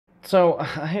So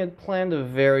I had planned a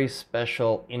very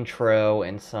special intro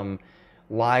and some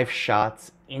live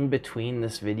shots in between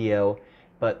this video,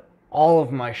 but all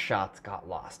of my shots got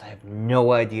lost. I have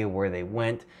no idea where they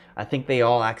went. I think they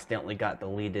all accidentally got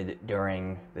deleted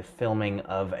during the filming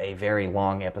of a very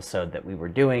long episode that we were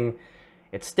doing.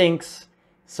 It stinks.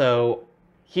 So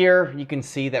here you can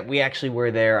see that we actually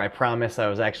were there. I promise I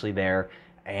was actually there,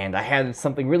 and I had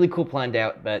something really cool planned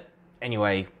out, but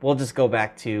anyway, we'll just go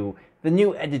back to the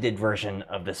new edited version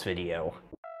of this video.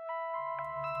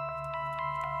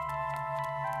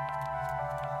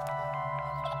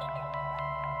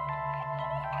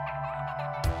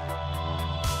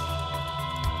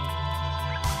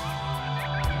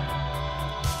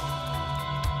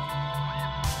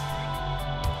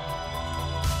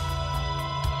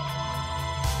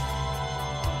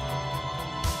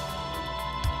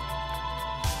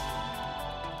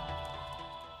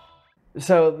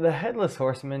 So, the Headless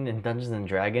Horseman in Dungeons &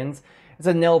 Dragons is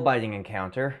a nail-biting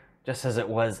encounter, just as it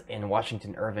was in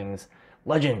Washington Irving's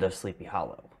Legend of Sleepy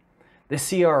Hollow. The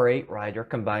CR8 rider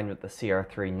combined with the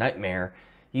CR3 Nightmare,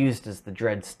 used as the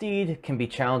Dread Steed, can be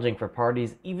challenging for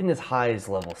parties even as high as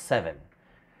level 7.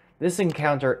 This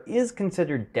encounter is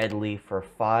considered deadly for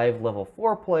 5 level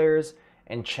 4 players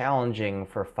and challenging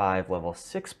for 5 level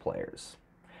 6 players.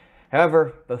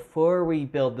 However, before we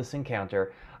build this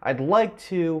encounter, I'd like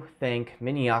to thank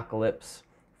Miniocalypse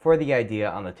for the idea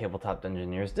on the Tabletop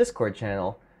Dungeoneers Discord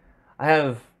channel. I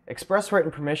have express written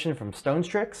permission from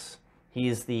Stonestrix. He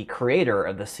is the creator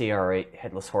of the CR8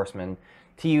 Headless Horseman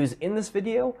to use in this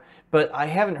video, but I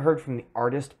haven't heard from the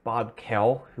artist Bob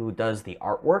Kell, who does the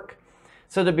artwork.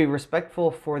 So to be respectful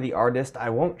for the artist,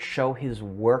 I won't show his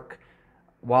work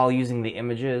while using the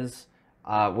images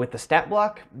with the stat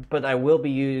block, but I will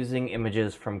be using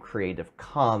images from Creative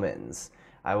Commons.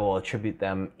 I will attribute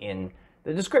them in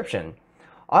the description.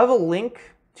 I'll have a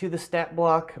link to the stat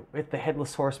block with the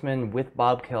Headless Horseman with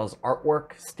Bob Kell's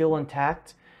artwork still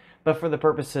intact, but for the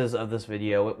purposes of this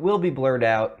video, it will be blurred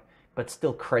out, but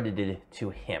still credited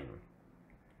to him.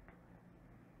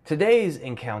 Today's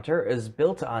encounter is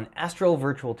built on Astral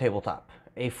Virtual Tabletop,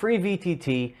 a free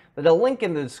VTT that I'll link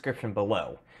in the description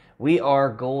below. We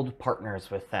are gold partners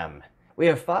with them. We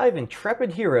have 5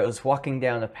 intrepid heroes walking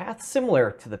down a path similar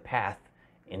to the path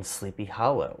in Sleepy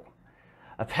Hollow.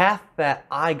 A path that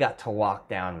I got to walk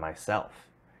down myself.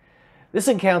 This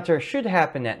encounter should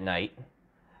happen at night,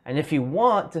 and if you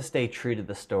want to stay true to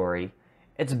the story,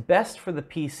 it's best for the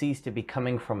PCs to be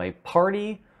coming from a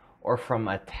party or from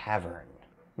a tavern.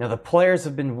 Now, the players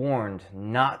have been warned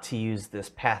not to use this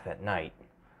path at night.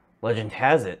 Legend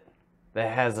has it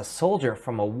that it has a soldier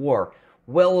from a war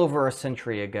well over a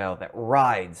century ago that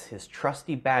rides his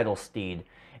trusty battle steed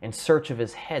in search of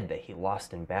his head that he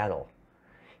lost in battle.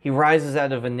 He rises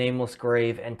out of a nameless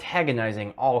grave,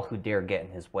 antagonizing all who dare get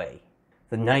in his way.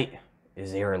 The night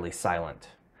is eerily silent.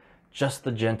 Just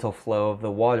the gentle flow of the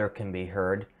water can be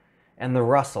heard, and the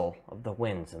rustle of the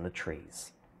winds in the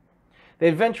trees. The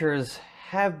adventurers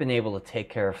have been able to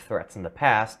take care of threats in the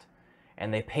past,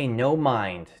 and they pay no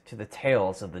mind to the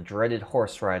tales of the dreaded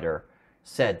horse rider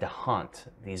said to haunt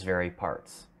these very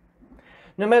parts.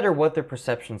 No matter what their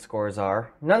perception scores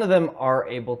are, none of them are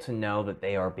able to know that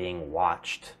they are being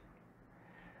watched.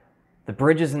 The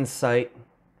bridge is in sight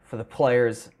for the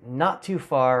players. Not too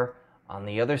far on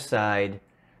the other side,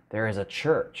 there is a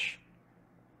church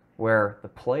where the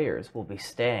players will be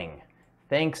staying,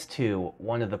 thanks to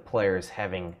one of the players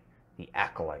having the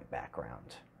acolyte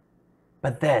background.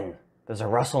 But then there's a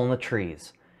rustle in the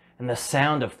trees, and the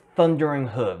sound of thundering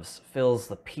hooves fills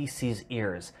the PC's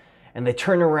ears, and they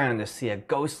turn around to see a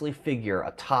ghostly figure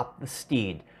atop the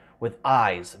steed with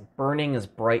eyes burning as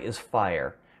bright as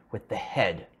fire, with the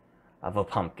head of a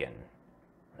pumpkin.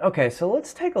 Okay, so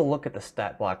let's take a look at the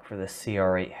stat block for this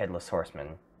CR8 Headless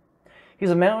Horseman. He's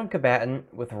a mounted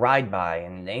combatant with ride by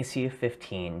and an AC of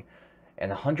 15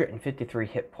 and 153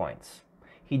 hit points.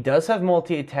 He does have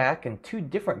multi-attack and 2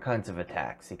 different kinds of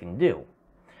attacks he can do.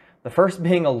 The first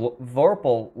being a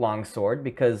Vorpal longsword,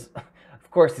 because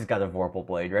of course he's got a Vorpal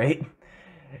blade, right?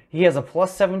 He has a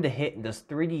 +7 to hit and does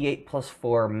 3d8 +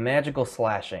 4 magical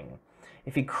slashing.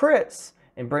 If he crits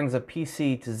and brings a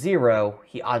PC to 0,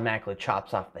 he automatically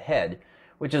chops off the head,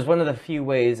 which is one of the few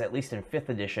ways, at least in 5th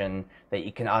edition, that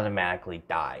you can automatically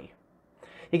die.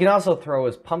 He can also throw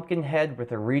his pumpkin head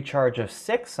with a recharge of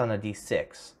 6 on a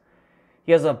d6.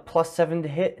 He has a +7 to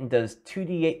hit and does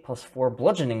 2d8 + 4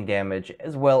 bludgeoning damage,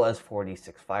 as well as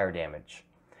 4d6 fire damage.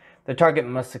 The target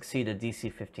must succeed a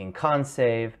DC 15 con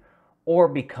save or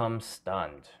become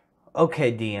stunned.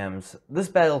 Okay, DMs, this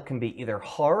battle can be either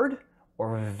hard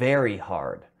or very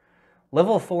hard.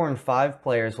 Level 4 and 5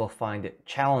 players will find it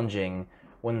challenging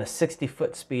when the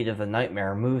 60-foot speed of the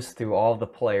Nightmare moves through all of the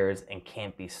players and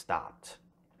can't be stopped.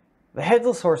 The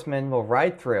Headless Horseman will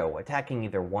ride through, attacking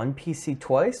either one PC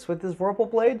twice with his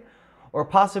Vorpal Blade, or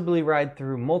possibly ride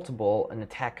through multiple and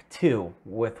attack two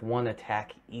with one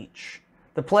attack each.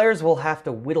 The players will have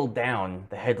to whittle down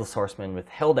the Headless Horseman with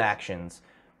held actions,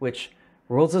 which,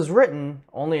 rules as written,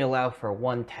 only allow for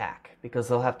one tack, because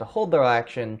they'll have to hold their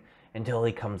action until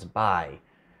he comes by.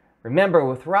 Remember,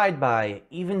 with Ride By,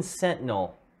 even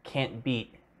Sentinel can't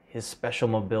beat his special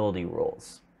mobility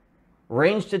rules.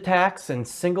 Ranged attacks and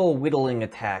single whittling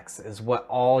attacks is what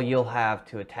all you'll have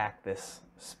to attack this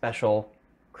special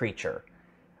creature.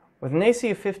 With an AC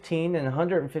of 15 and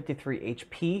 153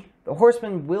 HP, the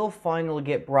Horseman will finally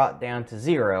get brought down to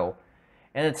 0,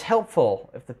 and it's helpful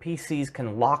if the PCs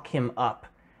can lock him up,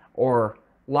 or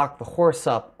lock the horse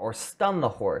up, or stun the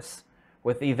horse,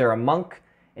 with either a monk,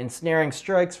 ensnaring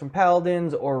strikes from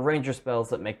paladins, or ranger spells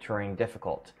that make terrain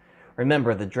difficult.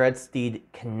 Remember, the Dreadsteed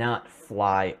cannot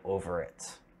fly over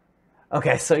it.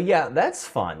 Okay, so yeah, that's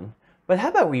fun, but how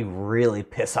about we really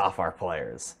piss off our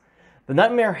players? The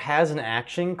Nightmare has an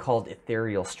action called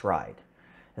Ethereal Stride.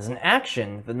 As an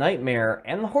action, the Nightmare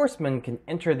and the Horseman can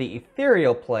enter the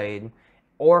ethereal plane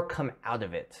or come out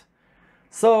of it.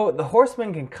 So the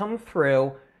Horseman can come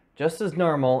through just as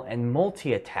normal and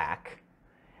multi-attack,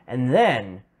 and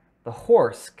then the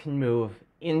horse can move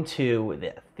into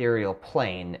the ethereal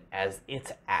plane as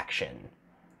its action.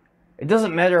 It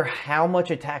doesn't matter how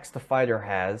much attacks the fighter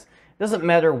has, it doesn't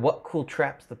matter what cool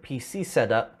traps the PC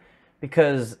set up,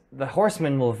 because the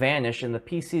Horseman will vanish and the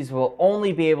PCs will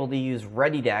only be able to use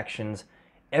readied actions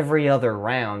every other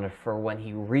round for when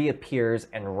he reappears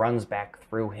and runs back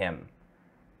through him.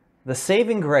 The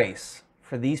saving grace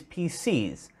for these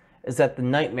PCs is that the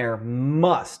Nightmare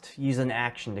must use an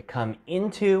action to come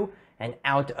into and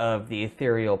out of the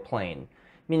ethereal plane,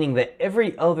 meaning that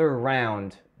every other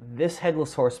round, this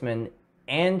Headless Horseman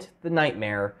and the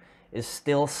Nightmare is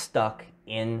still stuck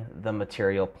in the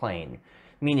material plane.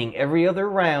 Meaning every other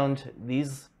round,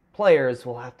 these players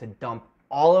will have to dump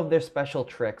all of their special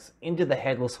tricks into the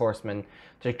Headless Horseman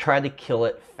to try to kill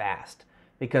it fast,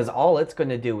 because all it's going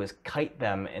to do is kite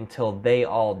them until they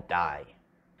all die.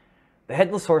 The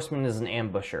Headless Horseman is an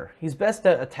ambusher. He's best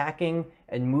at attacking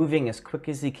and moving as quick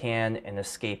as he can and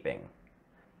escaping.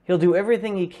 He'll do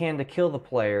everything he can to kill the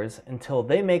players until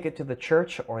they make it to the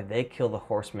church or they kill the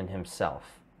Horseman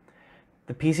himself.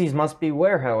 The PCs must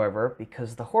beware, however,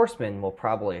 because the Horseman will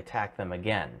probably attack them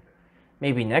again.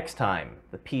 Maybe next time,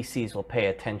 the PCs will pay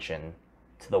attention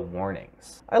to the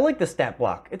warnings. I like the stat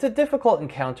block. It's a difficult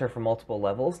encounter for multiple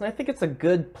levels, and I think it's a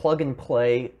good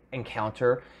plug-and-play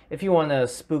encounter if you want to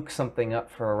spook something up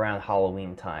for around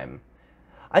Halloween time.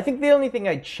 I think the only thing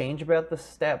I'd change about the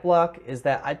stat block is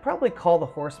that I'd probably call the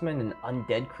Horseman an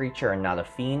undead creature and not a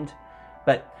fiend,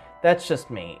 but that's just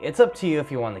me. It's up to you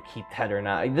if you want to keep that or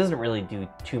not. It doesn't really do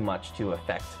too much to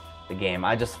affect the game.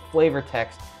 I just flavor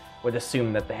text would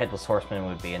assume that the Headless Horseman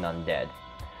would be an undead.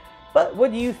 But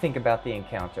what do you think about the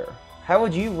encounter? How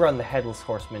would you run the Headless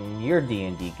Horseman in your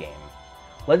D&D game?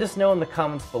 Let us know in the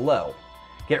comments below.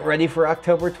 Get ready for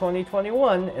October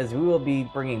 2021, as we will be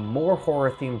bringing more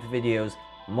horror-themed videos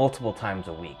multiple times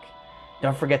a week.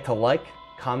 Don't forget to like,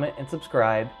 comment, and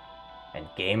subscribe, and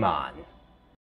game on!